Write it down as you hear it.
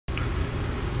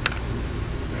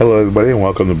Hello everybody and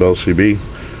welcome to Bell CB.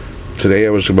 Today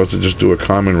I was supposed to just do a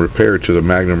common repair to the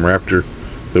Magnum Raptor.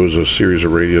 There was a series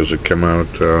of radios that came out.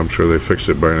 I'm sure they fixed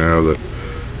it by now.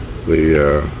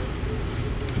 The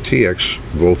TX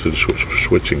voltage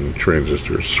switching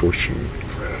transistor the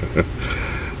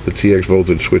TX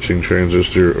voltage switching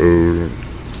transistor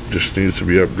just needs to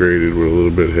be upgraded with a little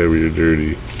bit heavier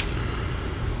duty,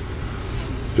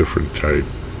 different type.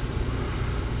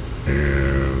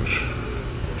 And see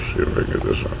if I can get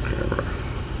this on camera.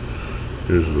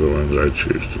 These are the ones I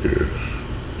choose to use.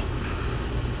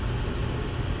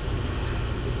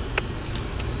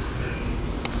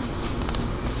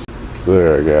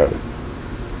 There, I got it.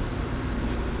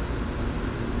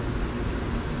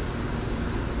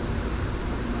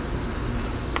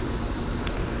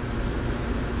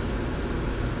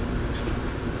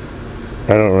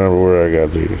 I don't remember where I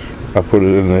got these. I'll put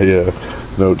it in the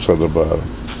notes on the bottom.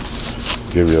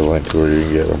 Give you a link to where you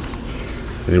can get them.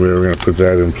 Anyway, we're going to put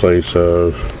that in place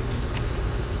of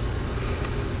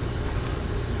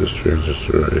this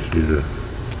transistor right here.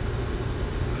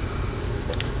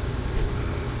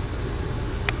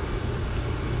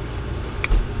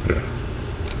 Yeah.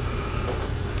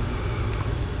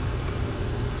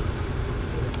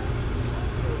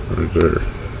 Right there.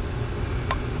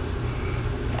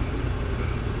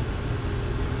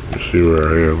 You see where I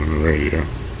am in the radio.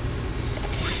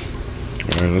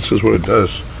 And this is what it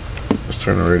does. Let's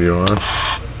turn the radio on.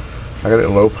 I got it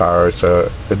in low power.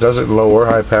 It does it in low or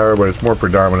high power, but it's more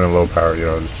predominant in low power. You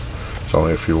know, it's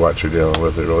only a few watts you're dealing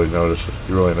with. You really notice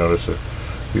it.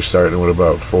 You're starting with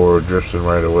about 4, drifting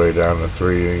right away down to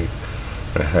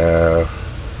 3.5,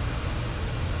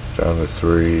 down to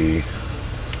 3.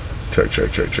 Check.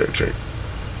 2.5.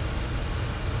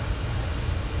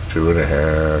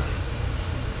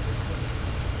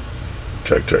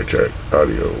 Check.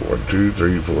 Audio 1, 2,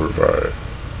 3, 4, 5.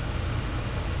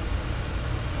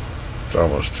 It's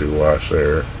almost 2 watts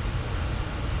there.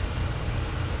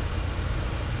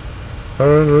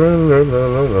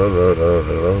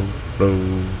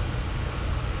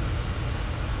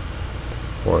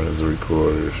 One and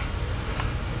 3/4.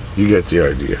 You get the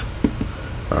idea.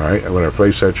 Alright, I'm going to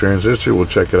replace that transistor. We'll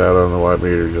check it out on the watt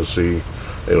meter. You'll see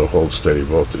it'll hold steady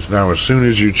voltage. Now as soon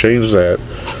as you change that,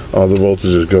 all the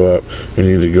voltages go up. You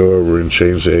need to go over and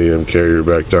change the AM carrier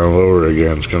back down lower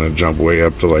again. It's going to jump way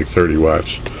up to like 30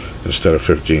 watts instead of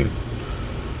 15.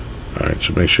 Alright,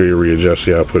 so make sure you readjust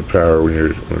the output power when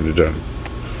you're done.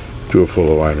 Do a full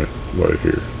alignment right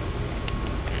here.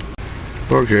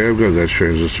 Okay, I've got that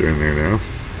transistor in there now.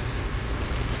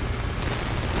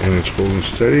 And it's holding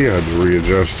steady. I have to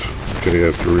readjust. Okay, you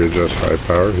have to readjust high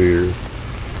power here.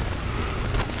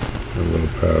 And low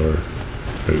power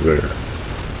right there.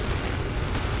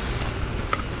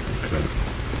 Okay.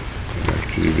 And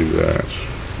after you do that.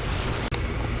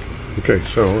 Okay,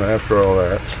 so after all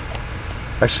that,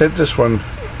 I set this one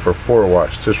for 4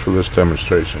 watts just for this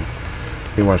demonstration.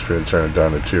 He wants me to turn it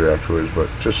down to 2 afterwards, but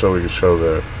just so we can show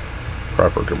the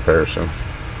proper comparison.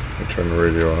 I'll turn the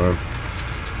radio on.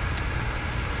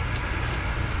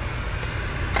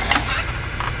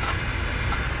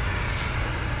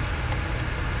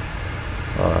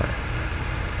 Alright.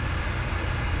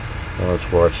 Now let's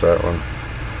watch that one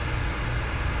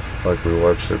like we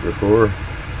watched it before.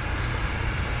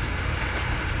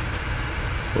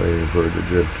 Waiting for it to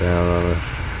drift down on us.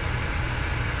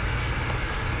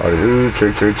 Alright,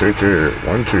 check.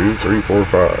 1, 2, 3, 4,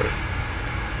 5.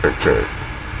 Check.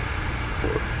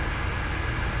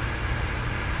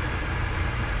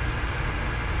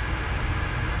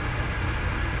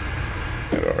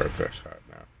 And RFS high.